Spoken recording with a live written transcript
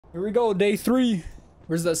Here we go, day 3.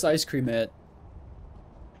 Where's this ice cream at?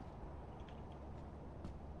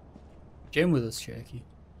 Jam with us, Jackie.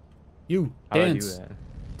 You, dance.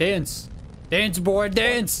 Dance. Dance, boy,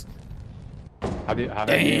 dance.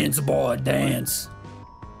 Dance, boy, dance.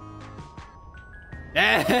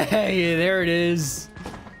 Hey, there it is.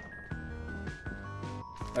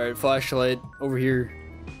 Alright, flashlight over here.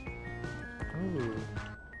 Ooh.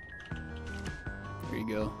 There you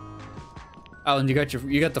go. Alan, you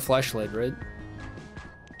got the flashlight, right?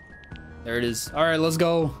 There it is. Alright, let's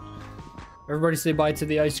go. Everybody say bye to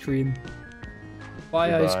the ice cream.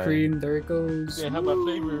 Bye, Goodbye. ice cream. There it goes. Can't have my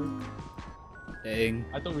flavor. Dang.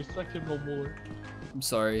 I don't respect him no more. I'm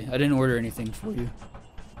sorry. I didn't order anything for you.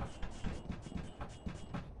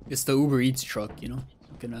 It's the Uber Eats truck, you know?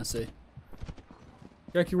 What can I say?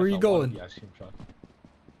 Jackie, where you going? The ice cream truck.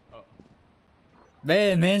 Oh.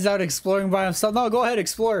 Man's out exploring by himself. No, go ahead,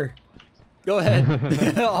 explore. Go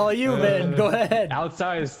ahead. All you, man. Go ahead.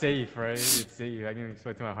 Outside is safe, right? It's safe. I can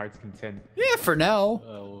explore to my heart's content. Yeah, for now.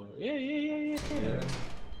 Yeah. Yeah.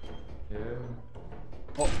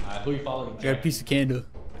 Oh, Who you following? I got a piece of candy.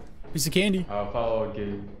 Piece of candy. I'll follow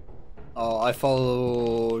Gabe. Oh, I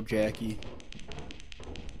follow Jackie.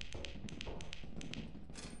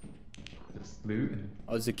 Just loot.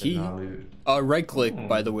 Oh, it's a key. Not loot. Right click,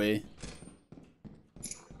 by the way.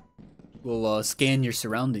 Will scan your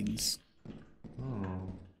surroundings. Oh.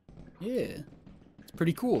 Yeah. It's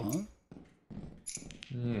pretty cool, huh?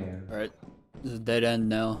 Yeah. Alright. This is a dead end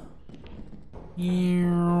now.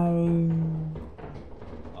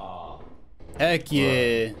 Heck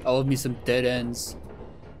yeah. I love me some dead ends.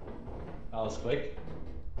 That was quick.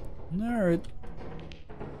 Alright.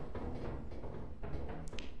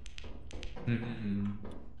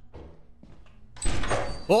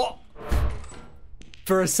 Oh!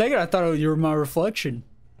 For a second, I thought you were my reflection.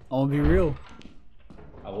 I wanna be real.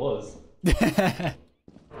 I was.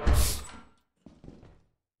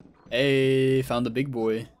 Hey, found the big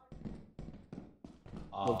boy.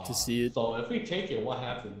 Love to see it. So if we take it, what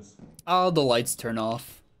happens? Oh, the lights turn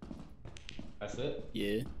off. That's it?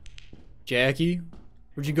 Yeah. Jackie?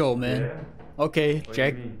 Where'd you go, man? Yeah. Okay, What do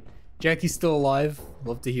you mean? Jackie's still alive.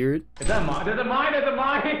 Love to hear it. Is that mine? Is it mine? Is it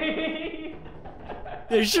mine?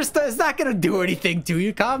 It's not gonna do anything to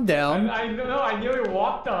you. Calm down. I know. I nearly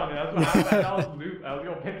walked on it. That's what happened. I was loot. I was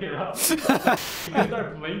gonna pick it up. You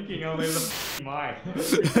start blinking. I was like, mine.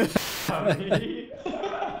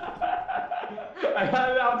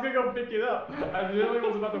 I was gonna go pick it up. I literally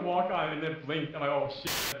was about to walk on it and then blinked. I'm like, oh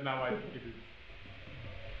shit, that's not my favorite.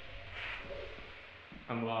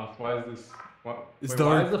 I'm lost. Why is this? It's Wait, dark.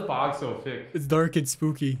 why is the fog so thick? It's dark and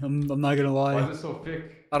spooky. I'm not gonna lie. Why is it so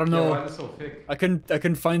thick? I don't Yeah, know. why is it so thick? I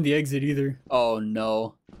couldn't find the exit either. Oh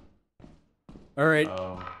no. Alright.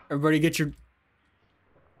 Oh. Everybody get your...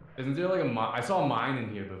 Isn't there like a mine? I saw a mine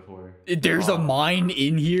in here before. There's a mine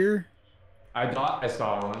in here? I thought I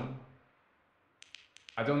saw one.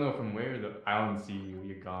 I don't know from where though. I don't see you.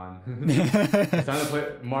 You're gone. It's time to play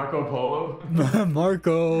Marco Polo.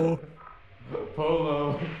 Marco.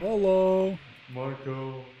 Polo. Hello.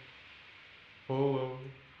 Marco. Polo.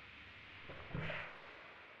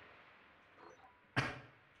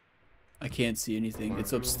 I can't see anything.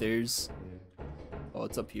 It's Marco. upstairs. Yeah. Oh,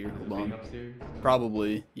 it's up here. Is it Hold being on. upstairs?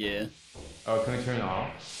 Probably. Yeah. Oh, can we turn it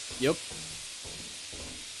off? Yep.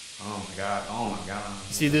 Oh my god. Oh my god.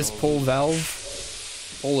 See this pull valve?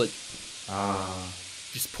 Pull it. Ah.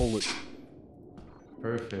 Just pull it.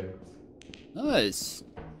 Perfect. Nice.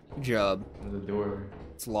 Good job. There's a door.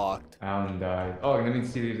 It's locked. Alan died. Oh, let me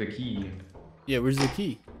see. There's a key. Yeah, where's the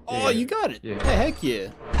key? Oh, Yeah. you got it. Yeah. Hey, heck yeah.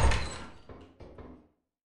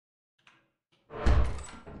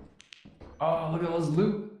 Oh, look at those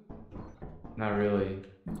loot. Not really.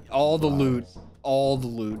 All the loot. All the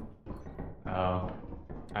loot. Oh.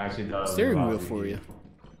 I actually thought it was Steering a wheel lobby. for you.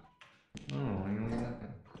 Oh, I know that.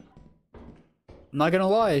 I'm not gonna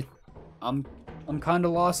lie. I'm kinda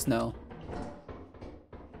lost now.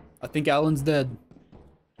 I think Alan's dead.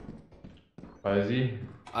 Oh, is he?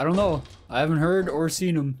 I don't know. I haven't heard or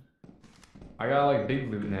seen him. I got like big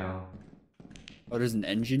loot now. Oh, there's an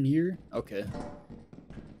engine here? Okay.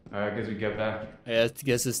 Alright, I guess we get back I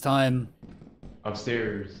guess it's time.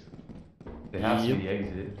 upstairs. There has to Yep. be the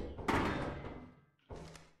exit.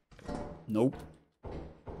 Nope.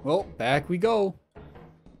 Well, back we go.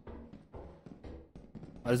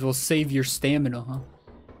 Might as well save your stamina, huh?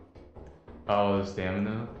 Oh, the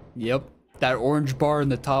stamina? Yep. That orange bar in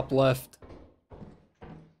the top left.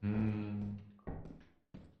 Hmm.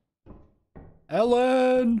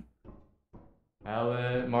 Ellen!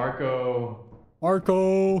 Alan, Marco.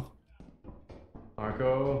 Marco!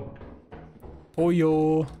 Marco.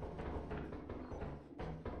 Pollo!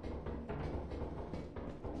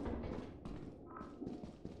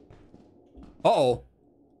 Uh-oh.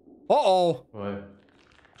 Uh-oh. What?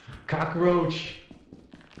 Cockroach.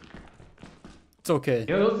 It's okay.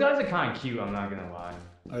 Yo, those guys are kind of cute, I'm not gonna lie.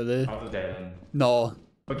 Are they? Off the dead end. No.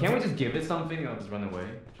 But can't we just give it something and I'll just run away?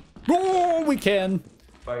 Oh, we can.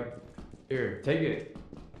 Like, here, take it.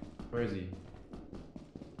 Where is he?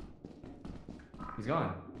 He's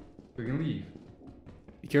gone. We can leave.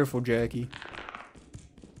 Be careful, Jackie.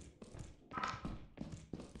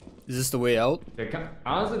 Is this the way out?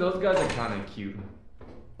 Honestly, those guys are kind of cute.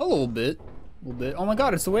 A little bit. A little bit. Oh my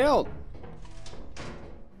god, it's the way out.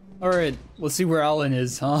 Alright, let's see where Alan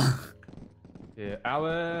is, huh? Yeah,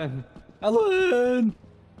 Alan! Alan!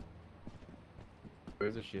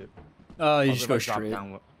 Where's the ship? You just go straight.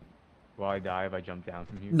 Will I die if I jump down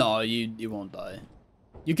from here? No, you won't die.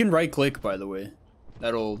 You can right click, by the way.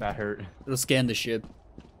 That hurt. It'll scan the ship.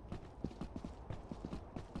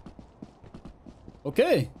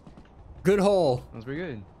 Okay. Good haul. That was pretty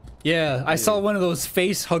good. Yeah, I saw one of those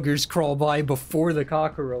face huggers crawl by before the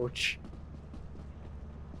cockroach.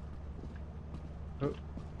 Oh.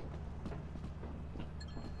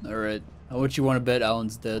 Alright. How much you want to bet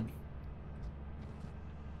Alan's dead?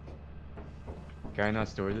 Can I not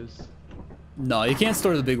store this? No, you can't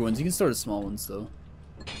store the big ones. You can store the small ones, though.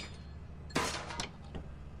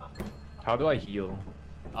 How do I heal?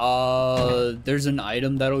 There's an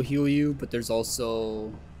item that'll heal you, but there's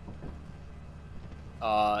also...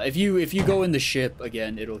 if you go in the ship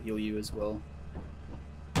again, it'll heal you as well.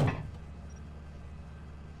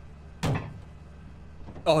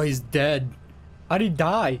 Oh, he's dead. How'd he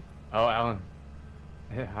die? Oh, Alan.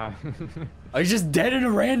 Yeah, hi. Oh, he's just dead in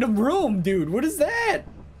a random room, dude. What is that?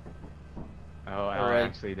 Oh, Alan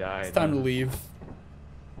actually died. It's time to leave.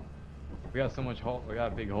 We got so much hole. We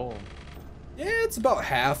got a big hole. Yeah, it's about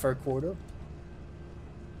half our quota.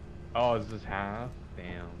 Oh, is this half?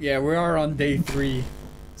 Damn. Yeah, we are on day 3.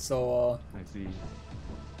 So, I see.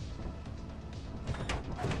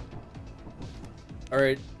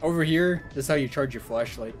 Alright, over here, this is how you charge your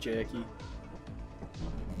flashlight, Jackie.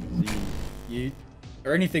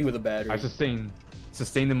 Or anything with a battery. I sustain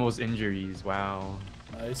the most injuries. Wow.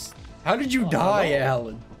 Nice. How did you die,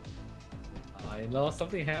 Alan? I know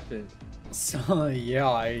something happened. So, yeah,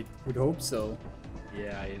 I would hope so.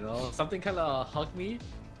 Yeah, you know, something kind of hugged me.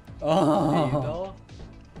 Oh. You know?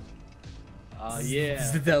 Yeah.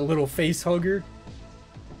 Is it that little face hugger?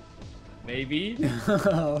 Maybe.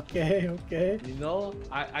 Okay, okay. You know,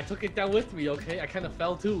 I took it down with me, okay? I kind of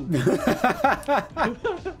fell too.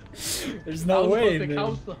 There's no way,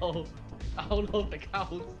 man. I don't know if it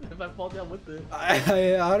counts if I fall down with it.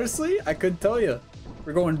 I honestly, I couldn't tell you.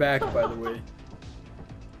 We're going back, by the way.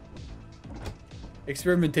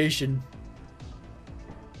 Experimentation.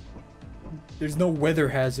 There's no weather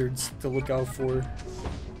hazards to look out for.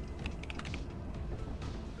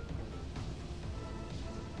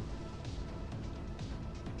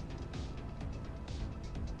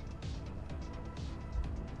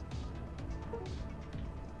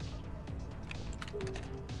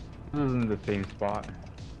 This isn't the same spot.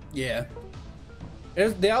 Yeah.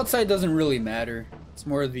 The outside doesn't really matter. It's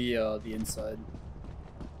more the inside.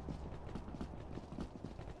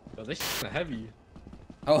 Yo, this shit's heavy.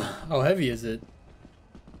 How heavy is it?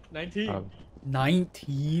 19.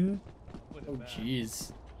 19? Oh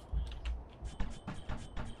jeez.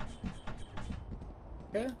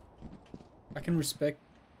 Okay. I can respect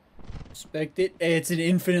it. Hey, it's an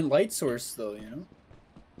infinite light source though, you know?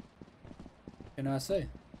 What can I say?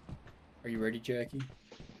 Are you ready, Jackie?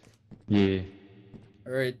 Yeah.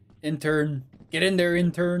 Alright, intern. Get in there,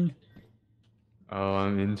 intern. Oh,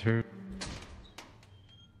 I'm intern.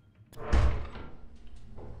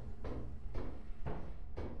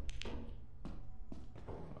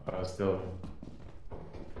 Still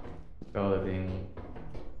the thing.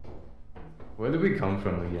 Where did we come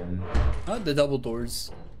from again? The double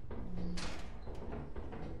doors.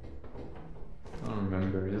 I don't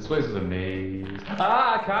remember. This place is a maze.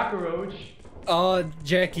 Ah, cockroach!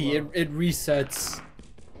 Jackie, it resets.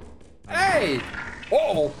 Hey!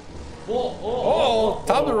 Uh-oh! Oh,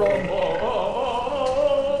 time to roll.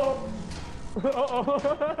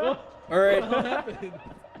 Alright. What happened?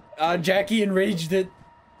 Jackie enraged it.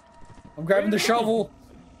 I'm grabbing the shovel.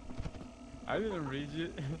 I didn't rage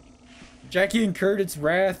it. Jackie incurred its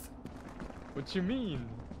wrath. What you mean?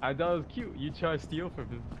 I thought it was cute. You tried to steal from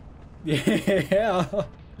him. Yeah.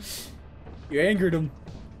 You angered him.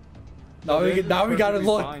 Now we gotta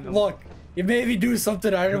look. You made me do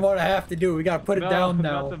something I didn't want to have to do. We gotta put it down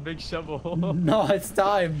now. Not the big shovel. No, it's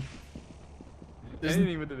time.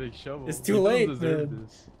 Anything with the big shovel. It's too late, man.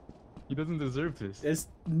 He doesn't deserve this.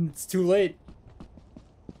 It's too late.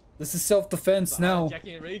 This is self-defense now.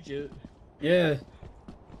 Jackie and rage it. Yeah.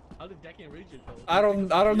 How did Jackie enrage it though? I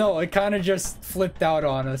don't know. It kind of just flipped out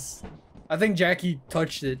on us. I think Jackie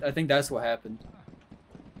touched it. I think that's what happened.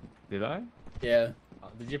 Did I? Yeah.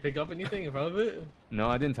 Did you pick up anything in front of it? No,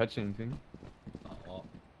 I didn't touch anything. Oh.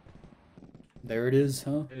 There it is,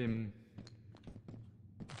 huh? Um,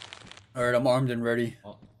 Alright, I'm armed and ready.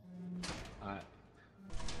 Oh. Alright.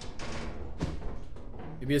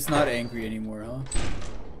 Maybe it's not angry anymore, huh?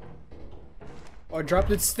 Oh, it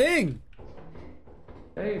dropped its thing!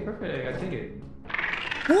 hey, perfect. I take it.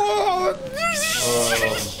 Whoa!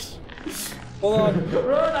 Hold on.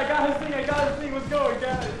 Run! I got his thing. I got his thing. Let's go. I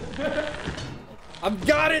got it. I've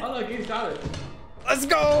got it! Oh look, he's got it. Let's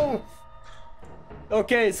go!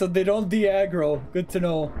 Okay, so they don't de-aggro. Good to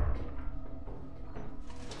know.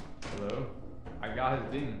 Hello? I got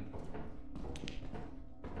his thing.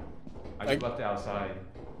 I just left it outside.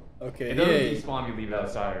 Okay, It doesn't yay. despawn if you leave it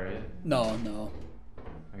outside, right? No, no.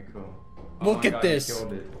 Alright, cool. Look my at God, this. you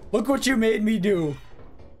killed it. Look what you made me do.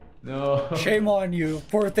 No. Shame on you.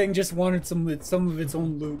 Poor thing just wanted some of its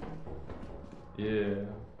own loot. Yeah.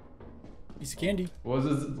 Piece of candy. What's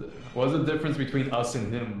the difference between us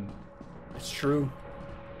and him? It's true.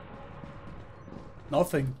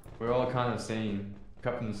 Nothing. We're all kind of same.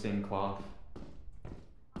 Cut from the same cloth.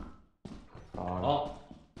 Oh.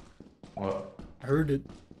 What? I heard it.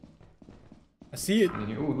 I see it.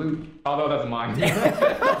 Ooh, loot. Oh no, that's mine.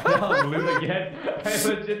 Loot again. I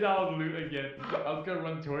legit thought loot again. I was gonna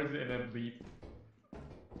run towards it and then leap.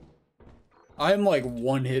 I'm like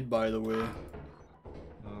one hit, by the way.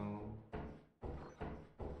 No.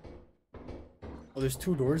 Oh, there's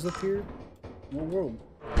two doors up here? What world?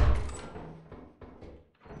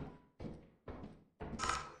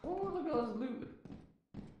 Oh, look at all this loot.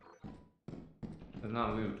 It's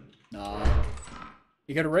not loot. Nah.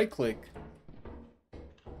 You gotta right click.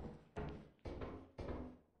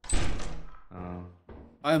 Oh.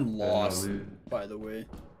 I'm There's no lost, loot. by the way.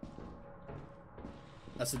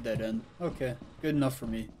 That's a dead end. Okay, good enough for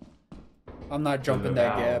me. I'm not jumping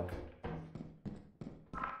that gap.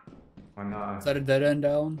 Why not? Is that a dead end,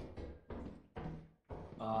 Alan?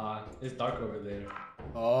 It's dark over there.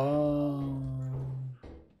 Oh.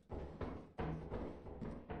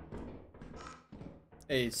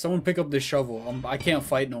 Hey, someone pick up this shovel. I can't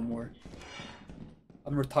fight no more.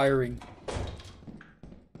 I'm retiring.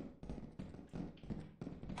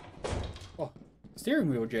 Oh, steering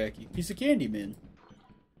wheel, Jackie. Piece of candy, man.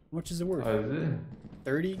 How much is it worth? Oh, is it?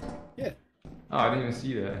 30? Yeah. Oh, I didn't even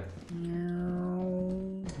see that.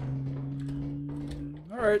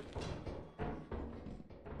 Alright.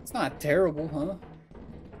 It's not terrible, huh?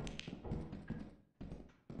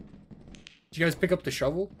 Did you guys pick up the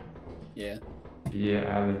shovel? Yeah. Yeah,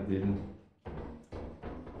 Alex didn't.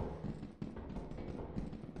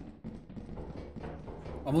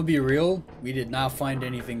 I'm gonna be real, we did not find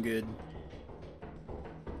anything good.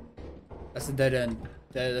 That's a dead end.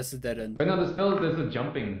 That's a dead end. But no, there's a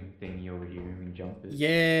jumping thingy over here. You can jump it.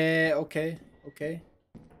 Yeah, okay, okay.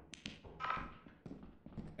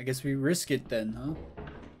 I guess we risk it then, huh?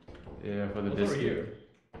 Yeah, for the What's over biscuit. here?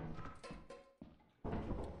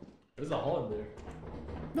 There's a hole in there.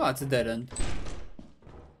 No, it's a dead end.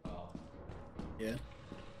 Oh. Yeah.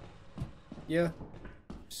 Yeah.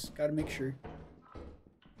 Just gotta make sure.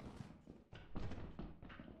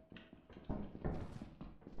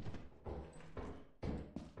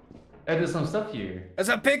 Hey, there's some stuff here. That's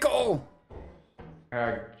a pickle!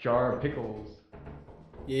 A jar of pickles.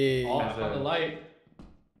 Yeah. Oh, I There's found a- the light.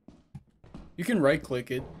 You can right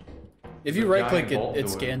click it. If There's you a right click giant vault it, it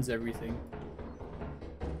door. scans everything.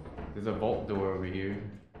 There's a vault door over here.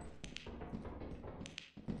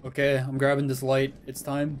 Okay, I'm grabbing this light. It's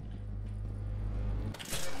time.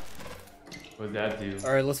 What's that do?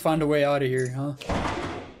 Alright, let's find a way out of here, huh?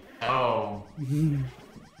 Oh.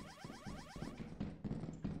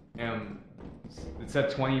 It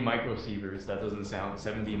said 20 microsieverts. That doesn't sound.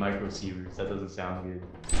 70 microsieverts. That doesn't sound good.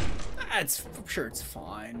 I'm sure it's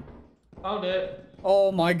fine. Found it.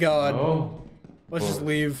 Oh my god. Oh. Let's just What?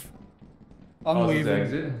 leave. I'm Oh, this is leaving.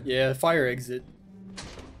 exit? Yeah, fire exit.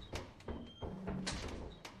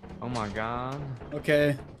 Oh my god.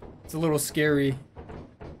 Okay. It's a little scary.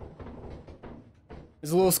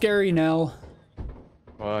 It's a little scary now.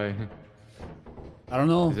 Why? I don't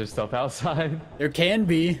know. Is there stuff outside? There can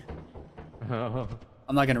be. Oh.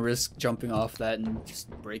 I'm not gonna risk jumping off that and just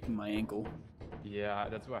breaking my ankle. Yeah,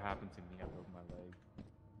 that's what happened to me. I broke my leg.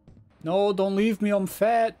 No, don't leave me. I'm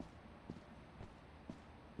fat.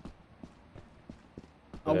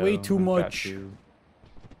 I weigh too I'm fat much. too.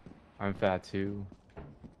 I'm fat too.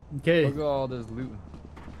 Okay. Look at all this loot.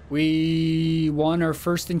 We won our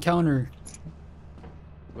first encounter.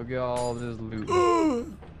 Look at all this loot.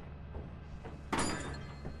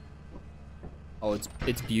 Oh,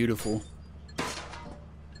 it's beautiful.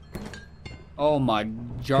 Oh my,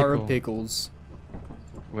 jar of pickles.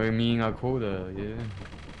 We're meeting our quota,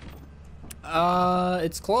 yeah.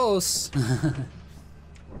 It's close.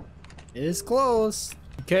 It's close.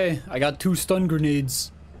 Okay, I got 2 stun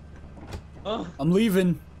grenades. I'm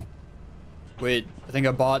leaving. Wait, I think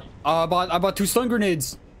I bought 2 stun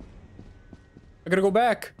grenades. I gotta go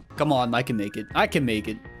back. Come on, I can make it. I can make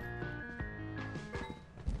it.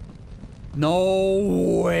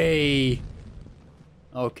 No way.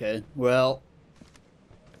 Okay, well,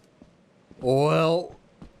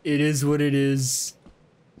 it is what it is.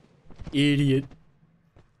 Idiot.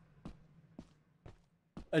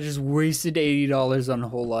 I just wasted $80 on a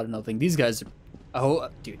whole lot of nothing. These guys are,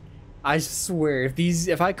 dude, I swear,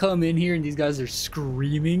 if I come in here and these guys are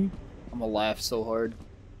screaming, I'm gonna laugh so hard.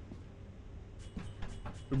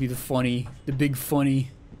 It'll be the big funny.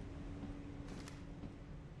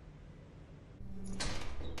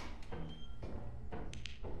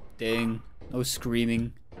 Dang, no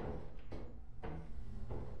screaming.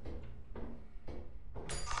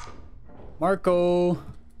 Marco.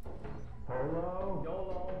 Hello,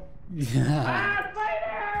 YOLO. Yeah.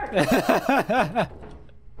 Spider!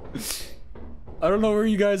 I don't know where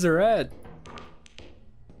you guys are at.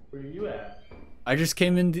 Where are you at? I just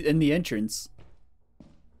came in the entrance.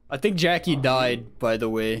 I think Jackie died, by the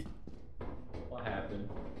way. What happened?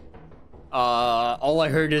 All I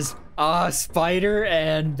heard is spider,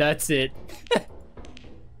 and that's it.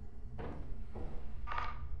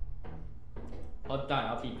 Hold on,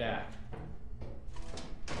 I'll be back.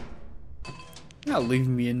 You're not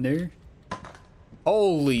leaving me in there.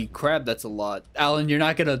 Holy crap, that's a lot. Alan, you're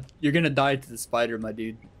gonna die to the spider, my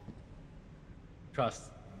dude. Trust.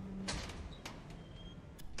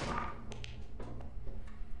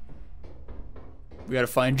 We gotta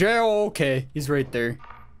find Jay. Oh, okay, he's right there.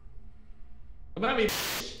 Come at me.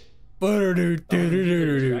 I'm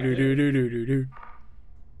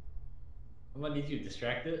gonna need you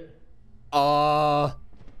distracted.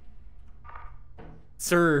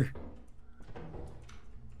 Sir.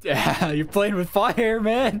 Yeah, you're playing with fire,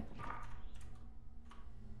 man.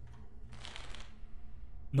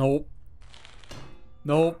 Nope.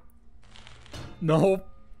 Nope. Nope.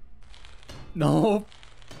 Nope.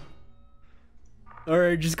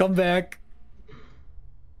 Alright, just come back.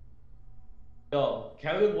 Yo,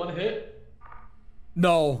 can I live one hit?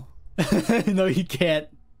 No. No, you can't.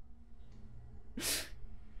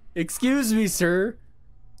 Excuse me, sir.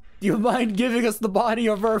 Do you mind giving us the body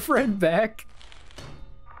of our friend back?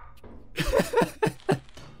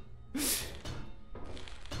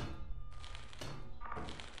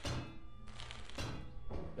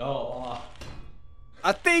 Oh.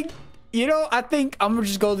 I think I'm gonna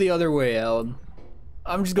just go the other way, Alan.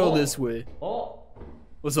 I'm just go this way. Oh.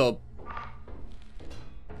 What's up?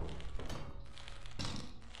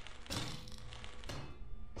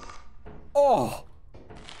 Oh.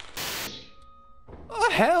 Oh,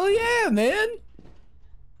 hell yeah, man.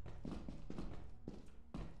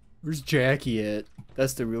 Where's Jackie at?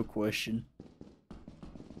 That's the real question.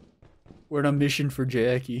 We're on a mission for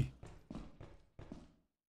Jackie.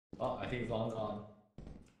 Oh, I think it's long gone.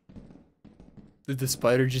 Did the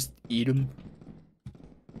spider just eat him?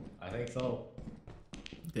 I think so.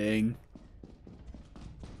 Dang.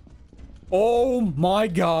 Oh my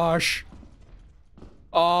gosh.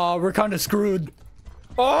 We're kind of screwed.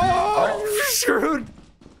 Oh, we're screwed.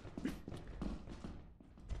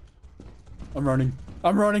 I'm running.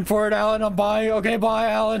 I'm running for it, Alan. I'm bye. Okay, bye,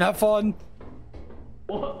 Alan. Have fun.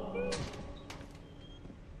 What?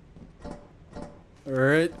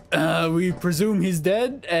 Alright. We presume he's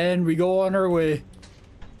dead, and we go on our way.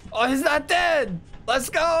 Oh, he's not dead! Let's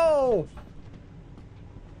go!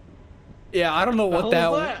 Yeah, I don't know what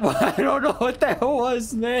that was. I don't know what that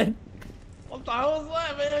was, man. What the hell was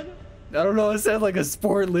that, man? I don't know. It said like a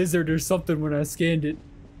sport lizard or something when I scanned it.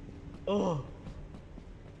 Oh.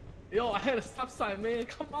 Yo, I had a stop sign, man.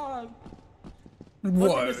 Come on.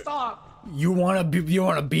 What? When did it stop? You wanna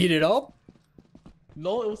beat it up?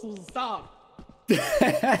 No, it was supposed to stop.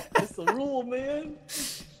 It's the rule, man.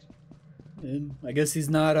 And I guess he's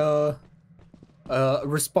not a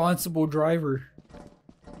responsible driver.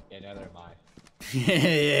 Yeah, neither am I.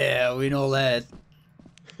 Yeah, we know that.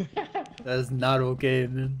 That's not okay,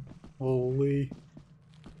 man. Holy.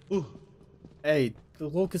 Ooh. Hey, the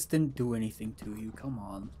locust didn't do anything to you. Come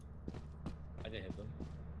on. I didn't hit them.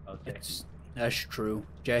 Oh, Jackie. That's true.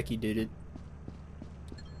 Jackie did it.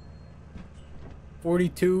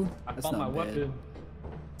 42. I That's found my not bad. weapon.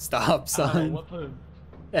 Stop, I found son. my weapon.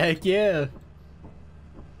 Heck yeah.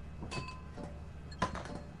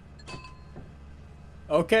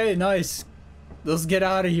 Okay, nice. Let's get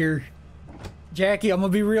out of here. Jackie, I'm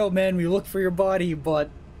gonna be real, man. We looked for your body, but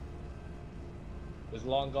It's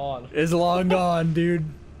long gone. it's long gone, dude.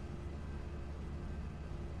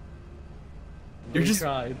 You're just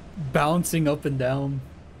tried. bouncing up and down.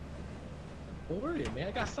 Don't worry, man.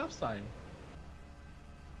 I got stop sign.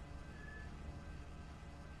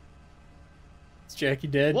 Is Jackie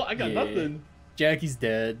dead? Well, I got Yeah. nothing. Jackie's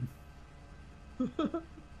dead.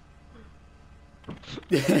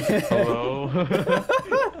 Hello.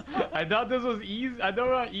 I thought this was easy. I thought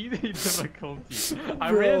it was easy difficulty.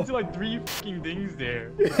 I Bro. ran into like 3 fucking things there.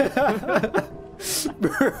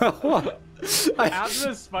 Bro. After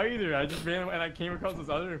the spider, I just ran and I came across this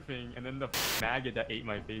other thing, and then the maggot that ate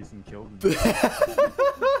my face and killed me.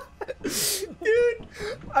 Dude,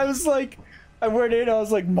 I was like, I went in, I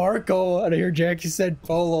was like, Marco, and I hear Jackie said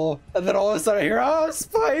Polo, and then all of a sudden I hear, oh,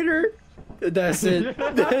 spider. And that's it.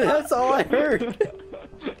 That's all I heard.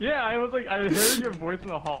 Yeah, I was like, I heard your voice in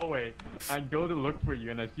the hallway. I go to look for you,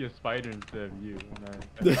 and I see a spider instead of you. And I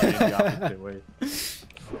ran the opposite way.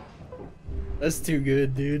 That's too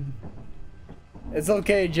good, dude. It's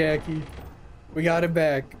okay, Jackie. We got it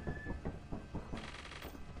back.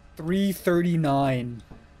 339.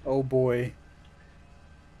 Oh boy.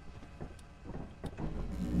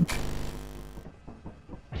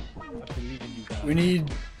 I believe in you guys.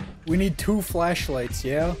 We need 2 flashlights,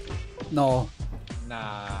 yeah? No.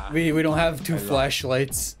 Nah. We don't have 2 I love-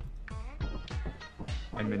 flashlights.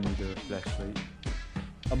 I'm gonna need a flashlight.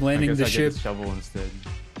 I'm I landing guess the I ship. get the shovel instead.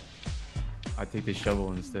 I take the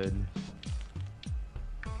shovel instead.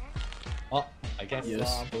 Oh, I guess.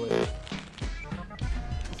 Yes. Boy.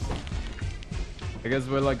 I guess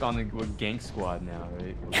we're like on a gang squad now,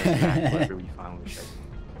 right? We're like back wherever we found it.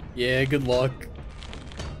 Yeah, good luck.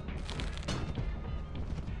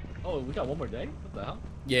 Oh, we got one more day? What the hell?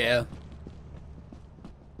 Yeah.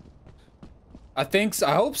 I think so.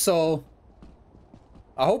 I hope so.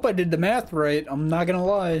 I hope I did the math right. I'm not gonna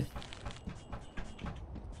lie.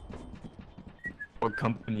 What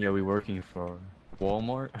company are we working for?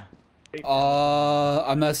 Walmart?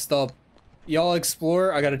 I messed up. Y'all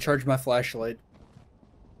explore. I gotta charge my flashlight.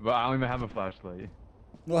 But I don't even have a flashlight.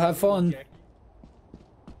 We'll have fun.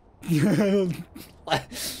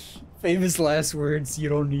 Famous last words. You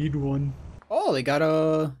don't need one. Oh, they got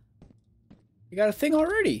a thing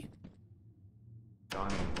already.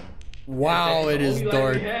 Wow, it is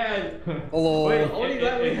dark. Hello. Wait, only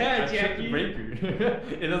that we had, I tripped the Jackie. breaker.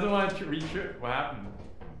 It doesn't want to re-trip. What happened?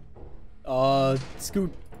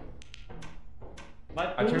 Scoot.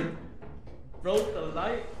 My I turned. broke the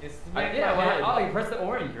light. It's smacked Yeah, my head. well, oh, you pressed the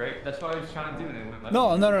orange, right? That's what I was trying to do. And it went left.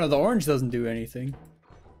 No. The orange doesn't do anything.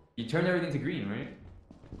 You turned everything to green, right?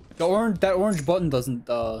 That orange button doesn't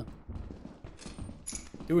do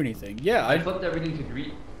anything. Yeah, I flipped everything to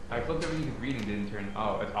green. I flipped everything to green and didn't turn.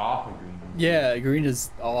 Oh, it's off of green. yeah, green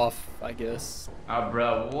is off, I guess. Oh,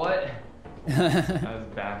 bro, what? That was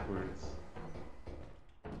backwards.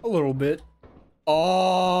 A little bit.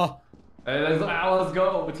 Oh. Hey, let's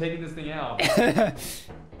go. We're taking this thing out.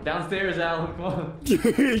 Downstairs, Alan. Come on.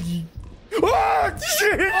 Oh,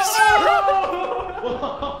 shit!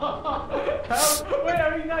 Wait,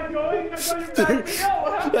 are we not going? I thought you were backing out.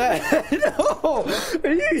 What happened? No!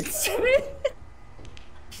 Are you insane?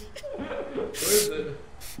 Where is it?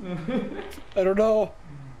 I don't know.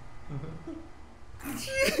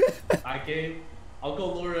 I'll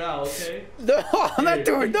go lure it out, okay? No, I'm not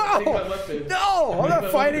doing take my no! weapon. No! I'm Take not my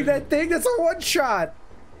fighting weapon. that thing. That's a one shot.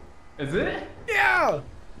 Is it? Yeah!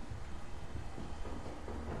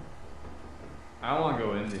 I don't want to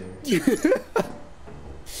go in there.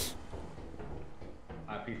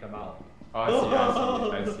 I picked them out.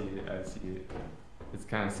 Oh, I see it. It's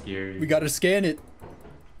kind of scary. We gotta scan it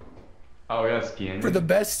Oh, we got skin. for the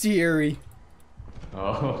bestiary.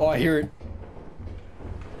 Oh. Oh, I hear it.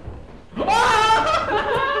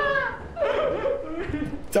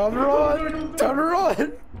 Time to run! Time to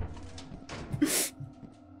run!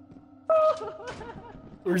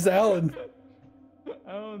 Where's Alan?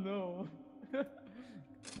 I don't know.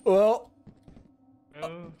 Well,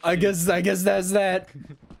 Oh, I guess that's that.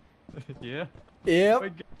 yeah. Yep.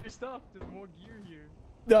 Wait, get your stuff. There's more gear here.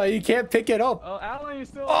 No, you can't pick it up. Oh, Alan, you're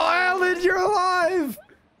still. Oh, Alan, you're alive!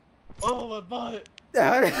 Oh, my butt. It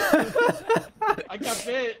I got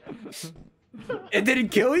bit. didn't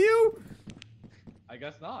kill you? I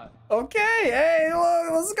guess not. Okay, hey,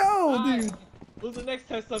 look, let's go, Alright. dude. Who's the next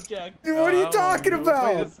test subject? Dude, what are you talking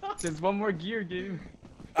about? Wait, there's one more gear, game.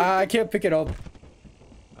 I can't pick it up.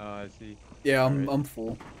 Oh, I see. Yeah, Alright. I'm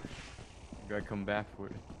full. Gotta come back for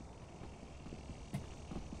it.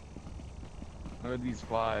 Look at these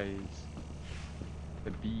flies.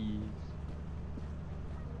 The bees.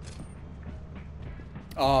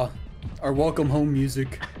 Ah, our welcome home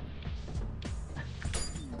music.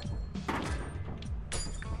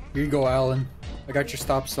 Here you go, Alan. I got your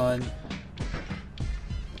stop sign.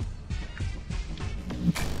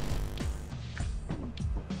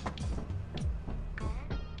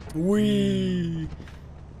 Wee.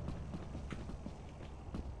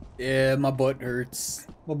 Yeah, my butt hurts.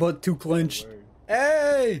 My butt too clenched.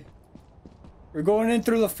 Hey! We're going in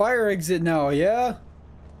through the fire exit now, yeah?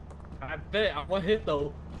 I bet I'm one hit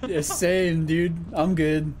though. Yeah, same, dude. I'm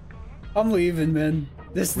good. I'm leaving, man.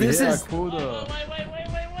 This is quota.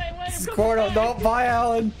 Wait. this is quota. No, bye,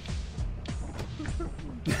 Alan.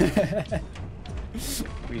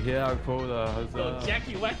 We hit our quota. Huzzah. Yo,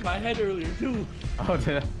 Jackie whacked my head earlier too. Oh,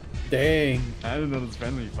 damn. Dang. I didn't know this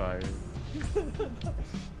friendly fire.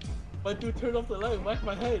 My dude turned off the light and whacked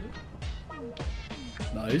my head.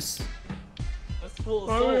 Nice. That's full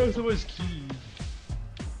Why do we have of so much keys?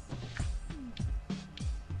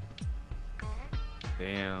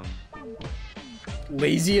 Damn.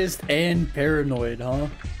 Laziest and paranoid, huh? Man,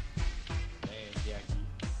 Jackie.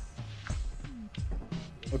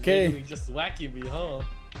 Okay. You just whacking me, huh?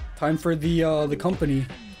 Time for the company.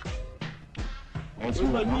 Where's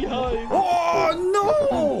my beehive? Oh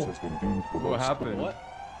What happened? What?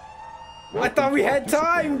 no! I thought we had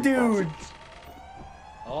time, dude.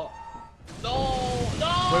 Oh. No!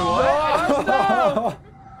 Wait, what? No!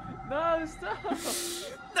 No, stop!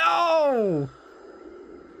 No!